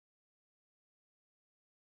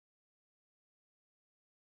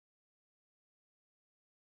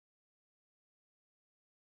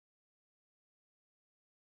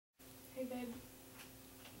Hey babe.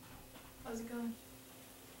 How's it going?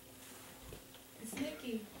 It's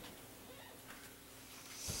Nikki.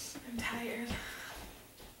 I'm tired.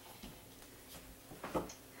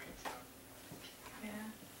 Yeah.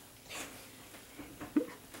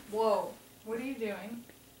 Whoa. What are you doing?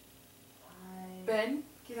 Ben,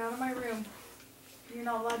 get out of my room. You're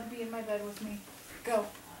not allowed to be in my bed with me. Go.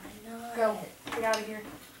 I know Go. it. Get out of here.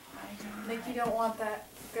 I know Nick, you it. don't want that.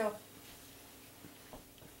 Go.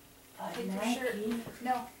 But Take your Nike. shirt.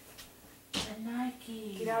 No. But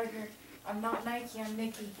Nike. Get out of here. I'm not Nike, I'm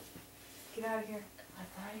Nikki. Get out of here. I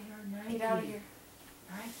thought you were Nike. Get out of here.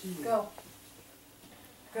 Nike. Go.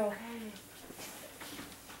 Go. Okay.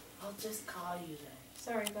 I'll just call you then.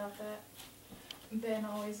 Sorry about that. Ben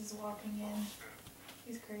always is walking in.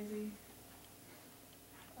 He's crazy.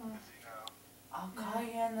 I'll call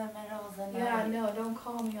you in the middle of the night. Yeah, no, don't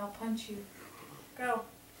call me. I'll punch you. Go.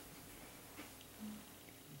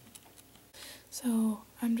 So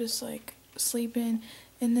I'm just like sleeping,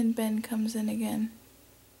 and then Ben comes in again.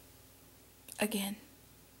 Again.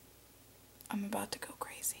 I'm about to go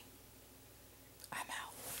crazy. I'm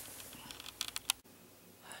out.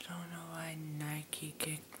 I don't know why Nike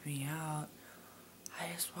kicked me out.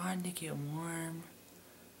 I just wanted to get warm.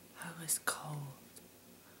 I was cold.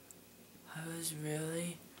 I was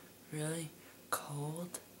really, really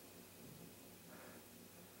cold.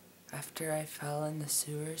 After I fell in the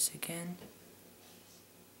sewers again.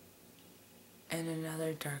 And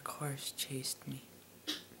another dark horse chased me.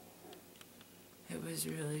 It was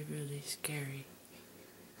really, really scary.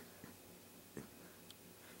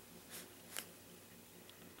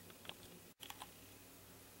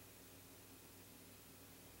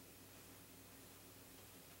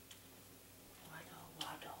 Waddle,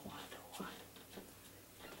 waddle, waddle, waddle.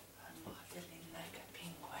 I'm waddling like a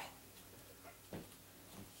penguin.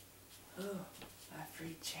 Ooh, a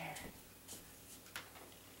free chair.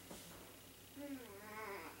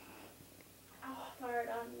 I'll fart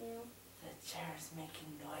on you. The chair's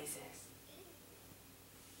making noises.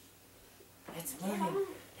 It's moving.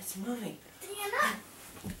 It's moving. Diana!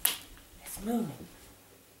 It's moving.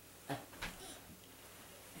 The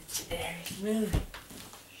chair is moving.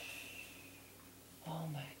 Oh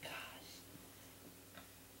my gosh.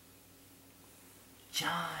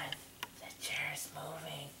 John, the chair is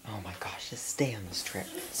moving. Oh my gosh, just stay on the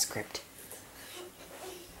script.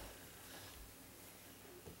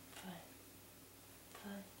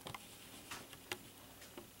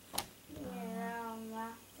 Yeah,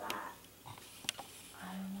 that's that. I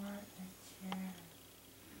want the chair.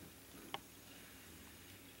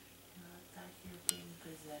 You look like you're being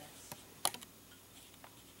possessed.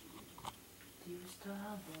 Do you still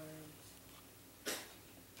have worms?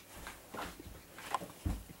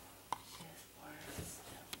 She has worms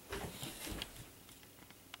still.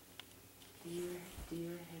 Do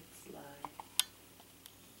your hips lie?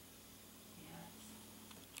 Yes.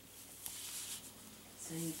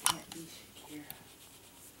 So you can't be Shakira.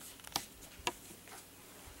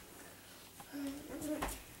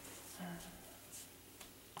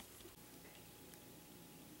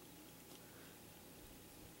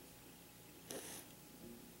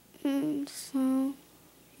 So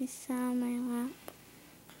he sat on my lap.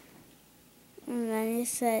 And then he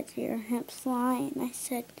said, your hips lie. And I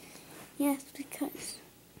said, yes, because,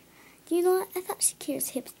 you know what? I thought Shakira's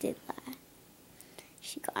hips did lie.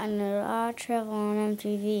 She got in a lot of trouble on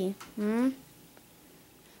MTV.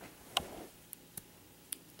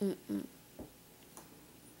 It's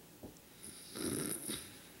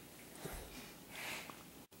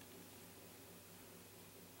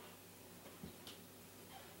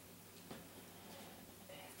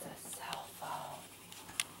a cell phone.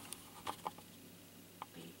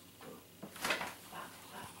 Beep, boop. Bop,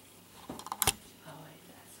 bop. Oh wait,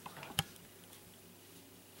 that's close.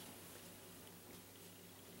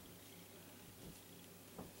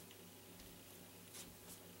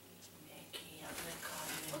 Nikki, I'm gonna call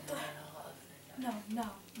you in the middle of the night. No,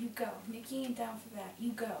 you go. Nikki ain't down for that.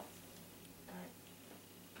 You go. But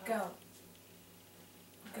Go.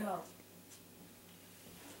 Go.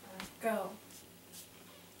 Go.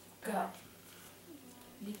 Go.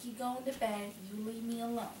 Nikki going to bed. You leave me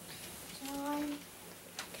alone. John,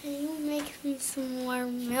 can you make me some more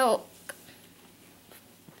milk?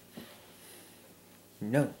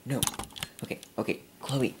 No. Okay,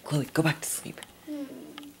 Chloe, go back to sleep. I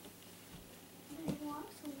want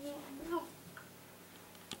some more milk.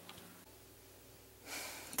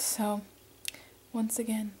 So, once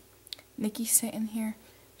again, Nikki's sitting here.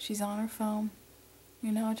 She's on her phone,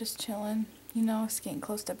 just chilling. It's getting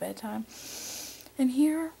close to bedtime. And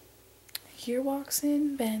here walks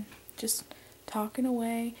in Ben, just talking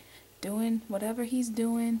away. doing whatever he's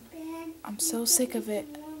doing. Ben, I'm so sick of it.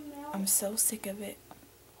 I'm so sick of it.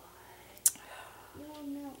 You want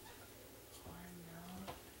milk?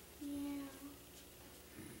 Yeah.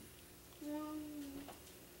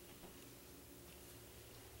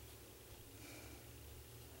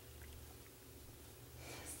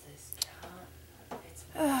 Does this count? It's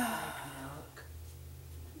more like milk.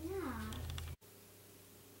 Yeah.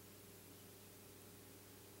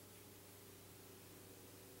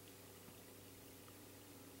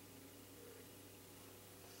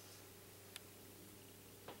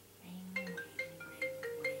 Ring, ring, ring,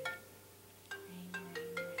 ring. Ring, ring, ring.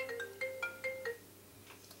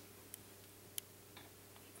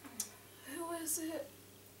 Who is it?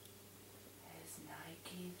 Is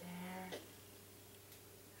Nike there?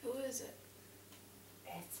 Who is it?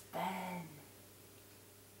 It's Ben.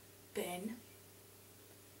 Ben?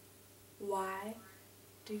 Why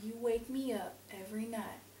do you wake me up every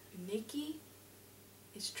night? Nikki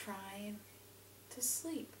is trying to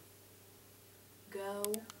sleep.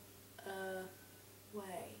 Go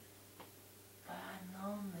away. But I'm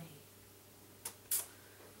lonely.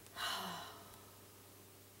 Oh,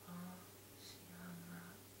 she hung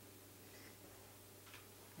up.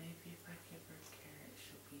 Maybe if I give her a carrot,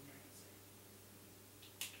 she'll be nicer.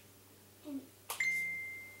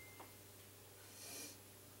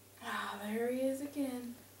 Ah, there he is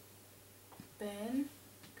again. Ben,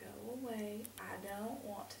 go away. I don't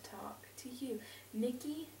want to talk to you.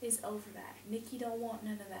 Nikki is over that. Nikki don't want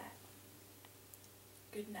none of that.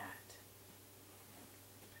 Good night.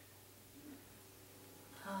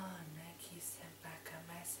 Oh, Nike sent back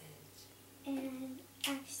a message. And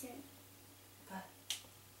action.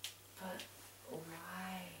 But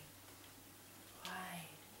why? Why?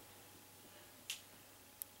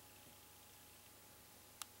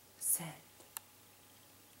 Sent.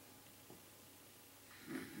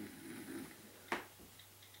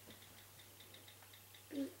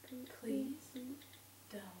 Please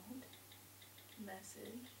don't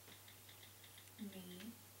message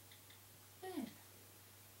me then.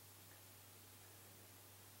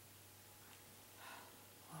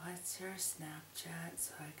 What's your Snapchat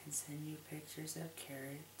so I can send you pictures of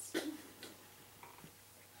carrots?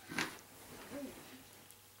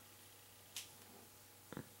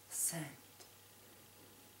 Sent.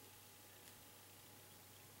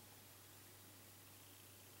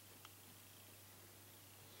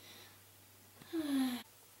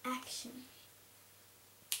 Action.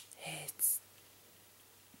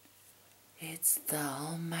 It's the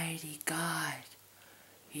Almighty God.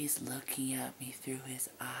 He's looking at me through his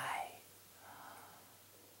eye.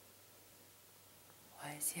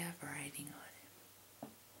 Why does he have writing on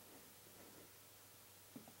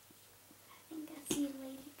I think I see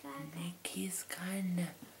Lady Gaga. him? Nikki's kinda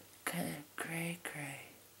cray.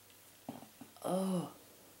 Oh,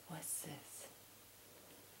 what's this?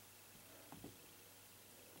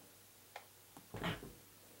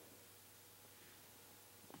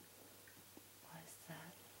 What's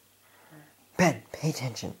that? Ben, pay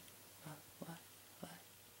attention. What?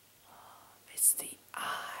 It's the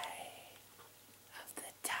eye of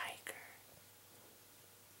the tiger.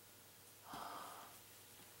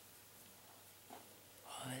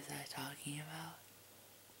 What was I talking about?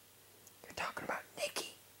 You're talking about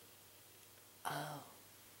Nikki. Oh.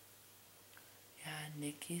 Yeah,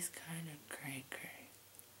 Nikki's kind of cray.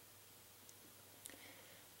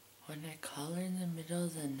 When I call her in the middle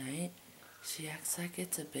of the night, she acts like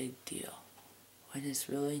it's a big deal, when it's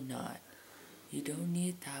really not. You don't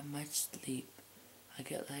need that much sleep. I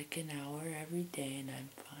get like an hour every day and I'm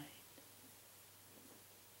fine.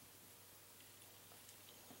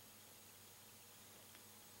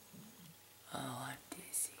 Oh, I'm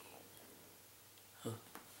dizzy. Oh,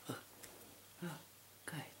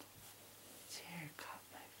 good. Chair caught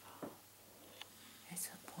my fall. It's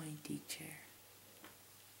a pointy chair.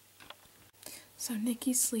 So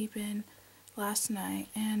Nikki's sleeping last night,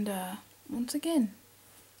 and once again,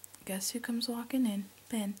 guess who comes walking in?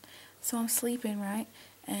 Ben. So I'm sleeping, right?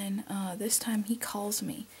 And this time he calls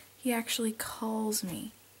me. He actually calls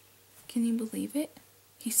me. Can you believe it?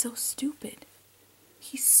 He's so stupid.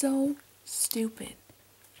 He's so stupid.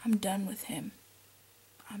 I'm done with him.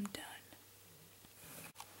 I'm done.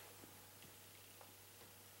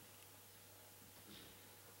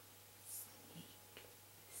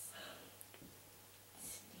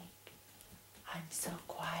 Sneak. I'm so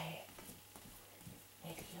quiet.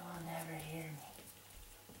 Nikki will never hear me.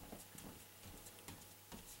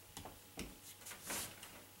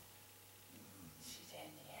 She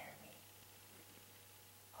didn't hear me.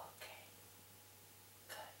 Okay.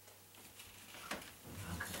 Good.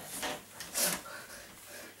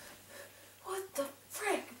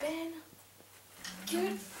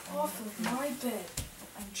 off of my bed.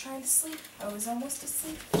 I'm trying to sleep. I was almost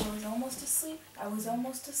asleep. I was almost asleep. I was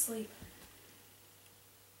almost asleep.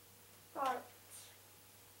 Bart.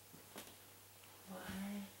 Why?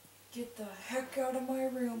 Get the heck out of my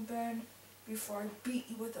room, Ben, before I beat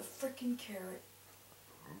you with a freaking carrot.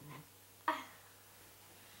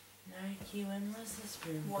 Nike, when was this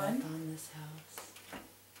room One. built on this house?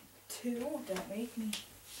 2, don't make me.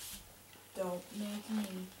 Don't make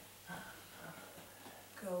me.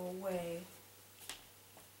 Go away.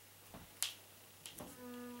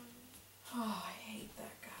 Oh, I hate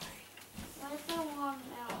that guy. Where's the warm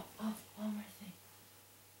milk? Oh, one more thing.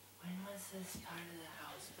 When was this part of the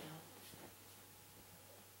house built?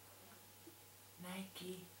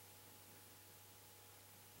 Nike,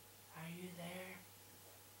 are you there?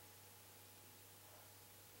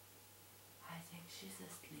 I think she's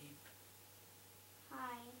asleep.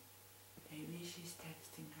 Hi. Maybe she's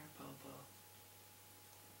texting her Bobo.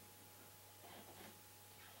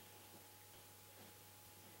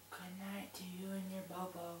 Good night to you and your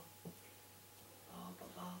Bobo. Bobo,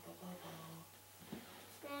 Bobo, Bobo.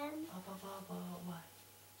 Ben. Bobo, Bobo, what?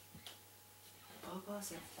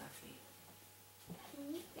 Bobo's a fluffy.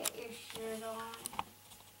 Can you get your shirt on?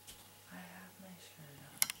 I have my shirt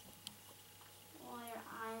on. Well, your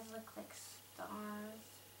eyes look like stars.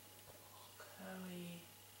 Chloe,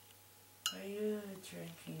 are you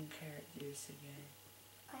drinking carrot juice again?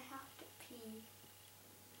 I have to pee.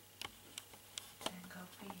 Then go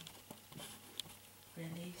pee.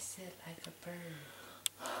 Release it like a bird.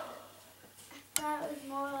 I thought it was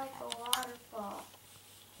more like a waterfall.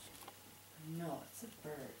 No, it's a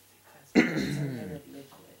bird because birds are made of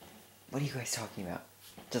liquid. What are you guys talking about?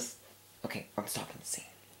 Just, okay, I'm stopping the scene.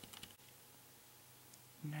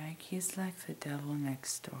 Nike's like the devil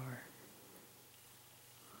next door.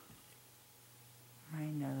 My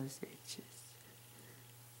nose itches.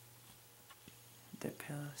 The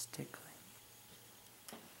pillow's tickling.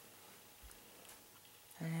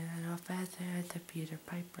 A little feather, the Peter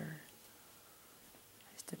Piper.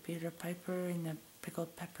 It's the Peter Piper and the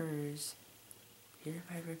pickled peppers. Peter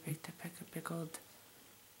Piper picked a peck of pickled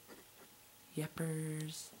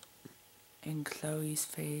yeppers in Chloe's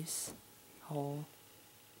face hole.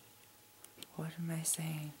 What am I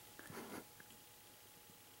saying?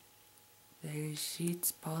 There's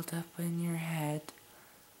sheets balled up in your head.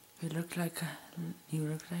 You look like a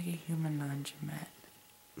human laundromat.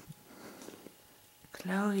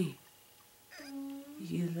 Chloe,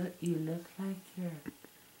 you look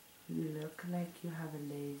like you have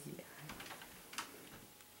a lazy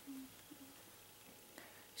eye.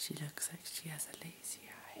 She looks like she has a lazy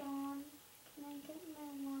eye. John, can I get my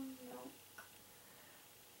warm milk?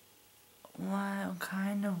 What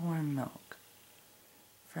kind of warm milk?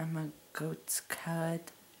 From a goat's cud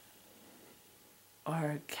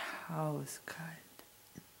or a cow's cud?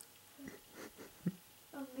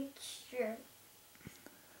 A mixture.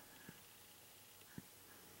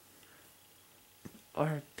 Or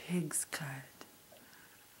a pig's cud?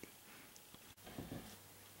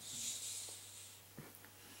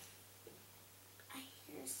 I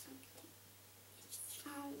hear something. It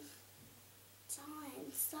sounds...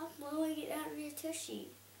 John, stop blowing it out of your tushy.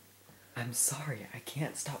 I'm sorry, I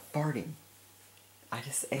can't stop farting. I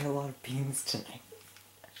just ate a lot of beans tonight.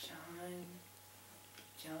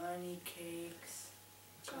 Johnny Cakes,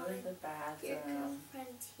 go to John, the your bathroom.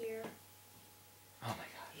 girlfriend's here. Oh my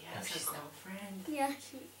god. He No, has she's a not. girlfriend. Yeah,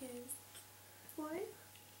 she is. What?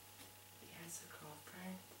 He has a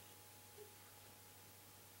girlfriend.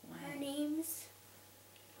 Her When? name's...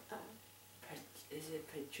 Is it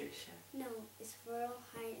Patricia? No, it's Royal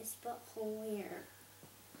Highness Butthole Wiener.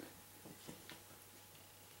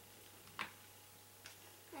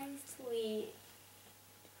 I'm sweet.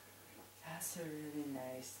 That's a really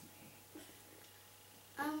nice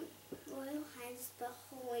name. Royal Highness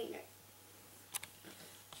Butthole Wiener.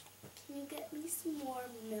 Can you get me some more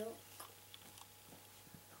milk?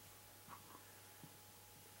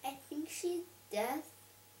 I think she's deaf.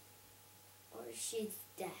 Or she's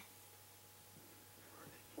deaf.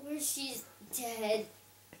 Or she's dead.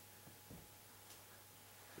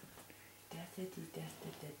 Dead.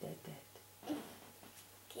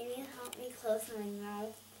 Can you help me close my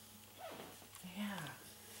mouth? Yeah.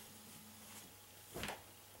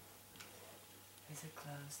 Is it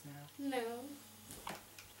closed now? No.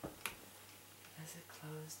 Is it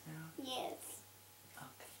closed now? Yes.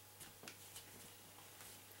 Okay.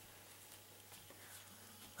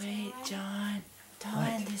 Wait, John. Don't What?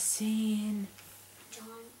 end the scene. John,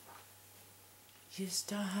 You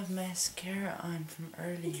still have mascara on from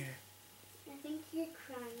earlier. I think you're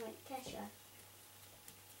crying like Kesha.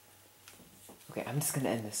 Okay, I'm just gonna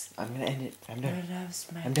end this. I'm gonna end it. I'm done. Your love's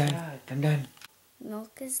my I'm done. drug. I'm done.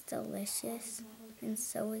 Milk is delicious, and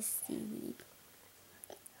so is seaweed.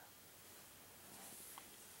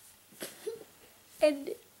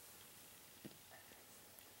 And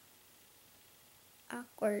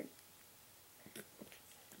awkward.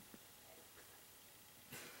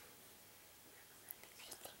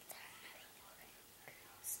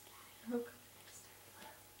 Huh?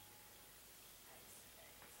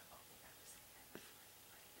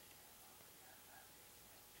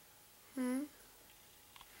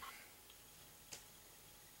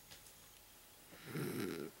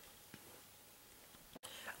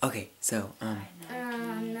 Okay, so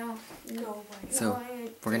No. so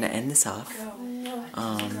we're gonna end this off. No.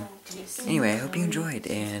 Anyway, I hope you enjoyed,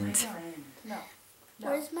 and No.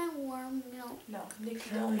 Where's my warm milk? No. Nikki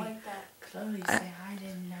don't like that. Chloe, say hi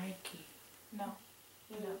to Nike. No.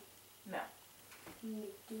 No. No.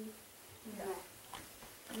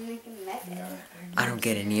 I don't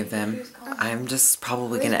get any of them. I'm just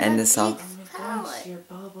probably gonna end this off. Your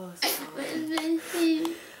Bobo's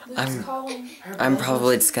I'm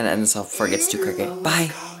probably just gonna end this off before it gets too crooked.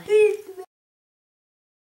 Bye.